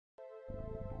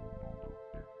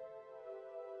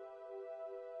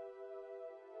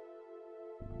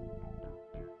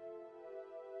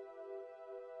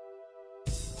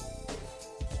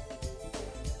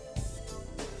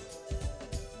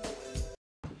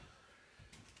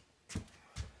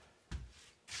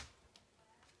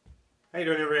How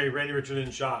you doing, everybody? Randy Richard in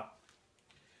the shop.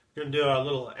 I'm going to do a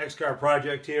little X-Carve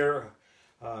project here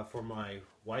for my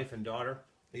wife and daughter.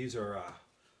 These are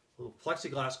little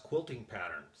plexiglass quilting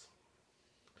patterns.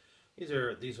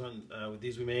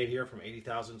 These we made here from 80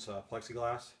 thousandths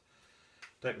plexiglass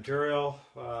type material.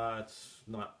 It's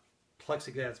not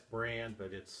plexiglass brand,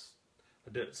 but it's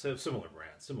a similar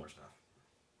brand, similar stuff.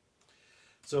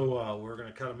 So we're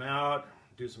going to cut them out,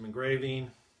 do some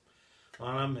engraving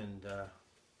on them, and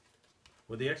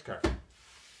with the X-Carve.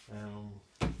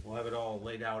 We'll have it all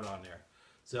laid out on there.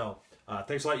 So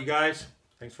thanks a lot, you guys.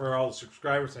 Thanks for all the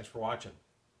subscribers. Thanks for watching.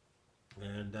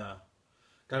 And kind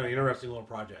of an interesting little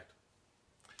project.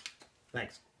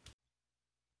 Thanks.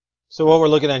 So what we're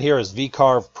looking at here is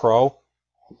V-Carve Pro,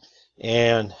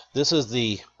 and this is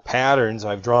the patterns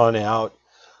I've drawn out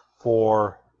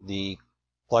for the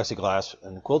plexiglass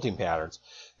and quilting patterns.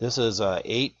 This is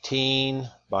 18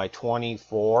 by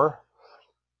 24,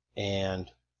 and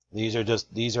these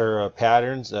are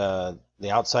patterns. The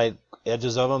outside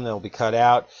edges of them, they'll be cut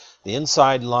out. The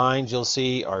inside lines you'll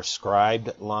see are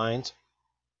scribed lines.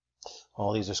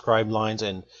 All these are scribed lines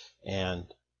and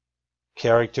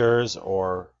characters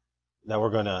or that we're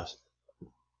going to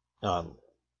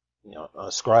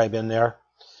scribe in there,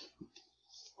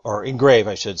 or engrave,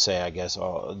 I should say. I guess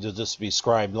they'll just be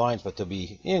scribed lines, but they'll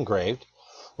be engraved.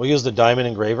 We'll use the diamond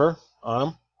engraver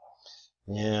on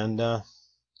them, and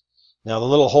now the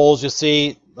little holes you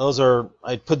see,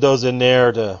 I put those in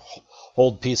there to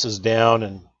hold pieces down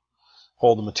and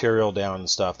hold the material down and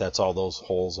stuff. That's all those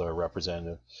holes are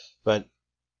representative. But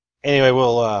anyway,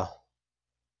 we'll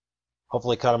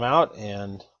hopefully cut them out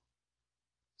and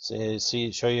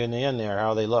show you in the end there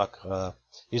how they look.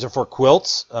 These are for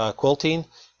quilting.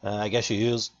 I guess you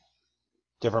use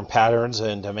different patterns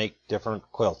and to make different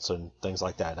quilts and things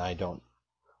like that. I'm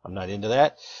not into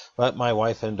that, but my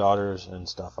wife and daughters and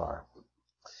stuff are.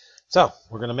 So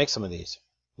we're going to make some of these.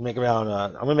 I'm going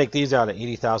to make these out of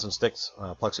 80,000 sticks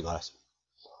plexiglass.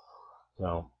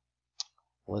 So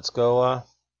let's go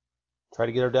try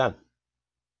to get her done.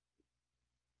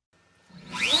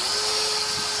 That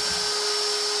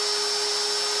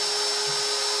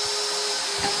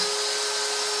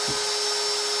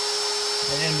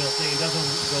endmill thing, it doesn't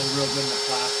go real good in the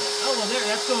plastic. Oh, well,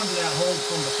 that's going to that hole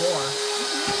from before.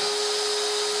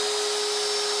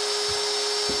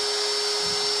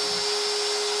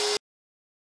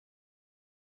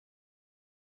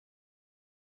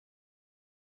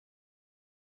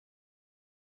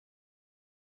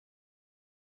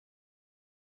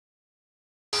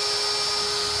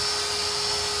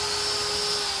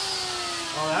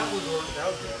 Oh, that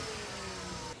was good.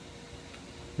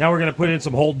 Now we're going to put in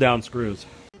some hold down screws.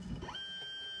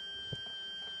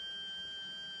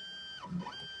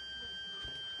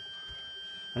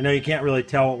 I know you can't really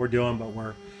tell what we're doing, but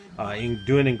we're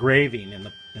doing engraving in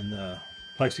the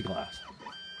plexiglass.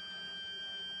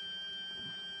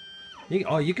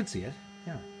 You can see it.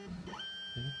 Yeah.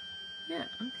 Yeah.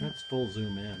 Okay. That's full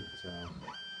zoom in. So.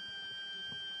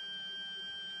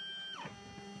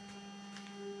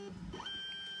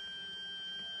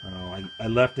 Oh, I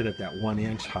left it at that 1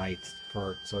 inch height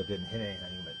so it didn't hit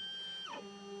anything, but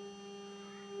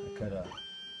I could have.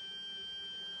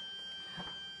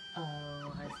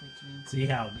 Oh, I see what you mean. See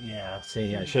how? Yeah.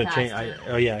 See, I should have changed.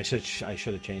 I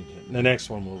should have changed it. The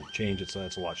next one will change it so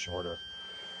that's a lot shorter.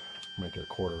 Make it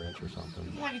a 1/4 inch or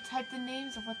something. Have you typed the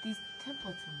names of what these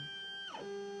templates are?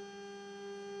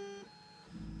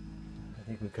 I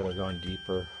think we could have gone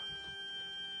deeper.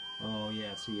 Oh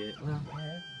yeah, see it. Well,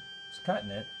 yeah, it's cutting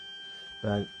it,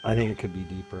 but I think it could be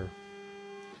deeper.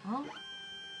 Well,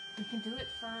 we can do it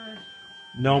for.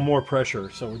 No more pressure,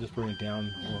 so we'll just bring it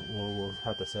down. We'll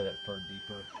have to set it for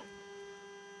deeper.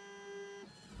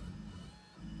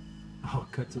 Oh,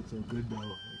 it cuts it so good though.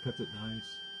 It cuts it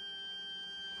nice.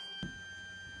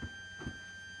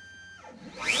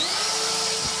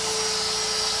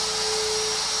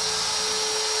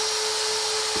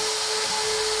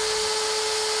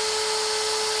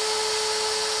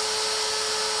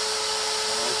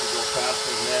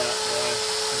 Faster than that.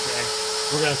 Okay.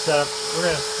 We're gonna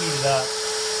speed it up.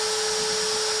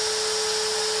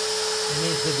 It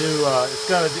needs to do.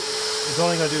 It's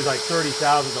only gonna do like 30,000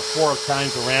 to 4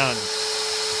 times around.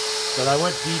 But I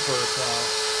went deeper, so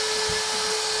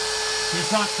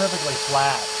it's not perfectly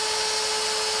flat.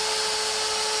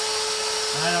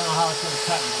 And I don't know how it's gonna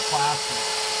cut in the plastic.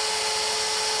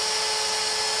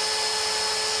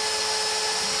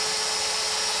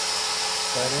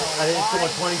 But I think it's going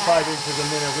 25 inches a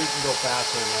minute. We can go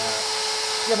faster than that.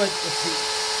 Yeah, but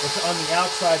it's on the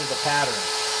outside of the pattern.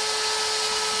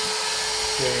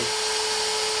 Okay.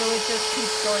 So it just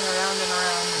keeps going around and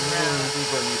around and around.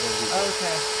 Deeper and deeper and deeper.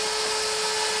 Okay.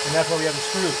 And that's why we have the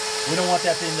screw. We don't want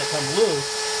that thing to come loose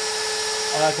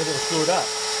because it'll screw it up.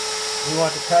 We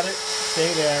want to cut it, stay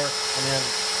there, and then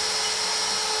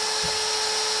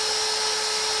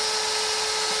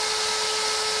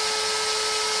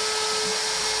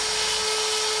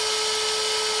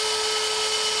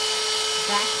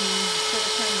Vacuum. Sort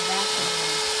of turn the vacuum on.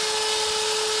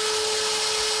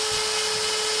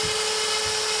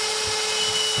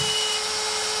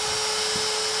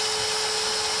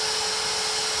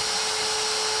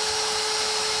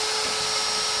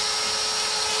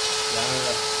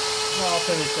 well, I'll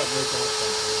finish up with that.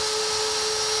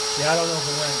 Yeah, I don't know if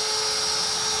it went.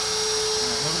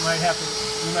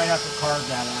 We might have to carve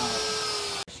that out.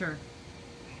 Sure.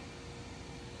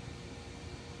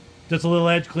 Just a little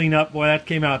edge cleanup. Boy, that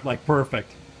came out like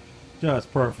perfect.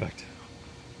 Just perfect.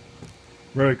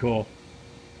 Very cool.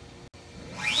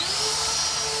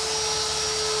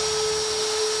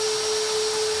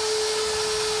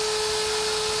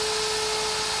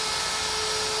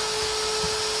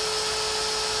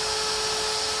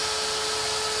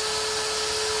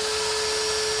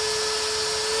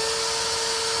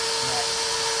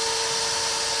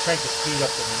 Trying to speed up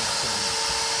the reaction.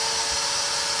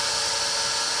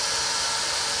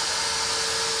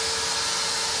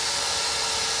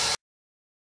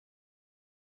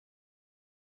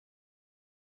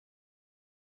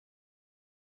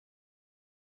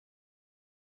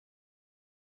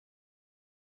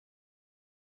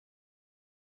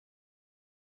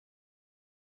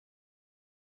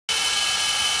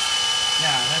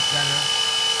 Yeah, that's better.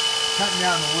 Cutting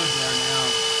down the wood there now.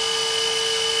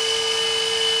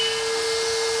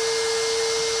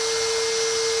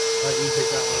 Let you take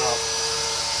that one off.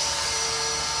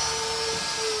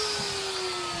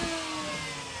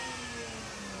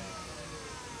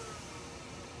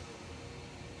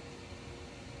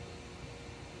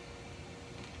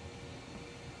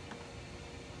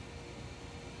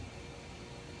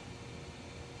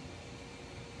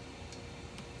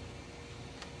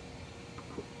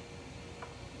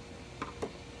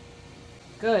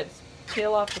 Good.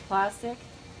 Peel off the plastic.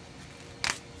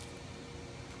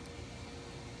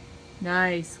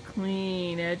 Nice,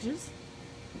 clean edges.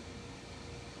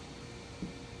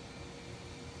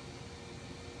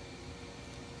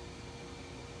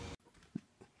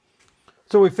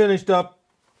 So we finished up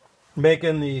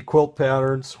making the quilt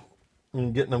patterns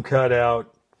and getting them cut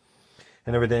out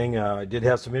and everything. I did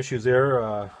have some issues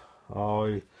there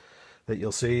that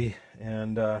you'll see,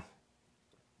 and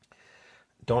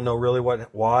don't know really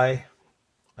why.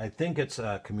 I think it's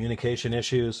communication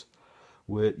issues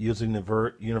with using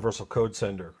the universal code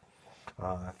sender.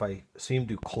 If I seem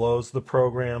to close the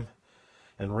program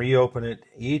and reopen it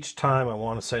each time I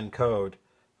want to send code,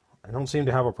 I don't seem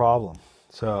to have a problem.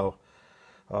 So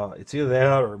it's either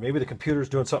that or maybe the computer's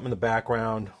doing something in the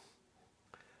background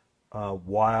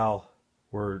while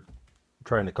we're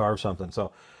trying to carve something.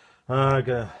 So I'm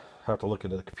gonna have to look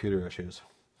into the computer issues.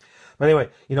 But anyway,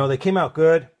 you know, they came out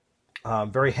good.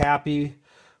 I'm very happy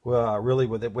really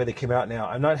with the way they came out. Now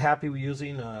I'm not happy with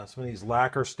using some of these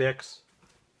lacquer sticks.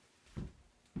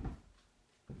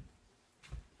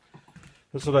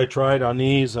 This is what I tried on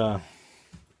these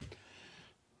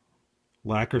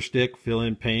lacquer stick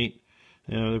fill-in paint.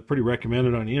 You know, they're pretty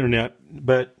recommended on the internet,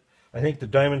 but I think the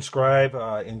Diamond Scribe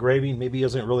engraving maybe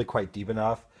isn't really quite deep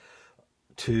enough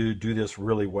to do this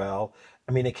really well.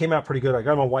 I mean, it came out pretty good. I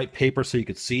got them on white paper so you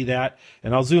could see that,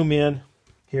 and I'll zoom in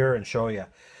here and show you.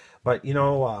 But you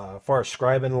know, as far as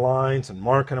scribing lines and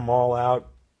marking them all out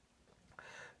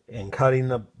and cutting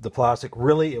the plastic,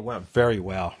 really it went very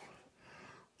well.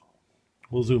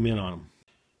 We'll zoom in on them.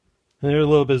 And there's a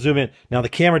little bit of zoom in. Now the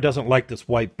camera doesn't like this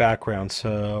white background,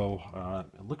 so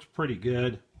it looks pretty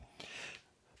good.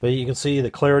 But you can see the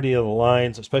clarity of the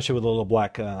lines, especially with the little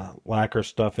black lacquer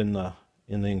stuff in the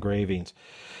engravings.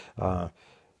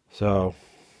 So,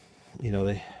 you know,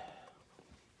 they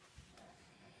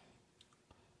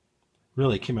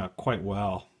really came out quite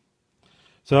well.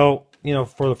 So, you know,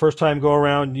 for the first time go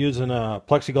around using a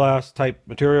plexiglass type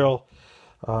material,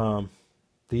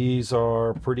 these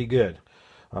are pretty good.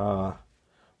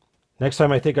 Next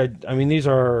time I mean these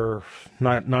are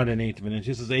not an eighth of an inch.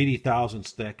 This is 80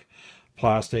 thousandths thick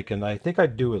plastic, and I think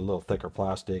I'd do a little thicker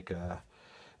plastic.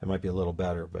 It might be a little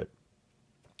better, but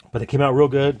it came out real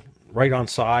good, right on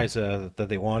size that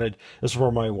they wanted. This is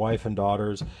for my wife and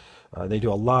daughters. They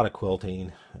do a lot of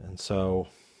quilting, and so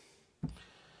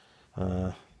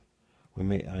we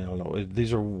may, I don't know,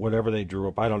 these are whatever they drew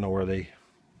up. I don't know where they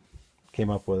came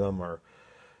up with them or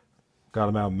got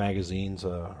them out of magazines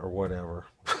or whatever.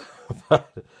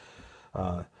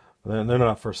 They're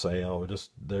not for sale.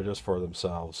 They're just for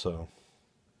themselves. So,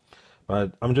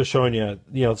 but I'm just showing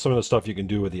you, some of the stuff you can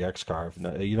do with the X-Carve.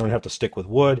 You don't have to stick with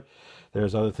wood.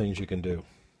 There's other things you can do.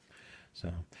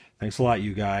 So, thanks a lot,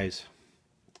 you guys.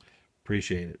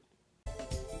 Appreciate it.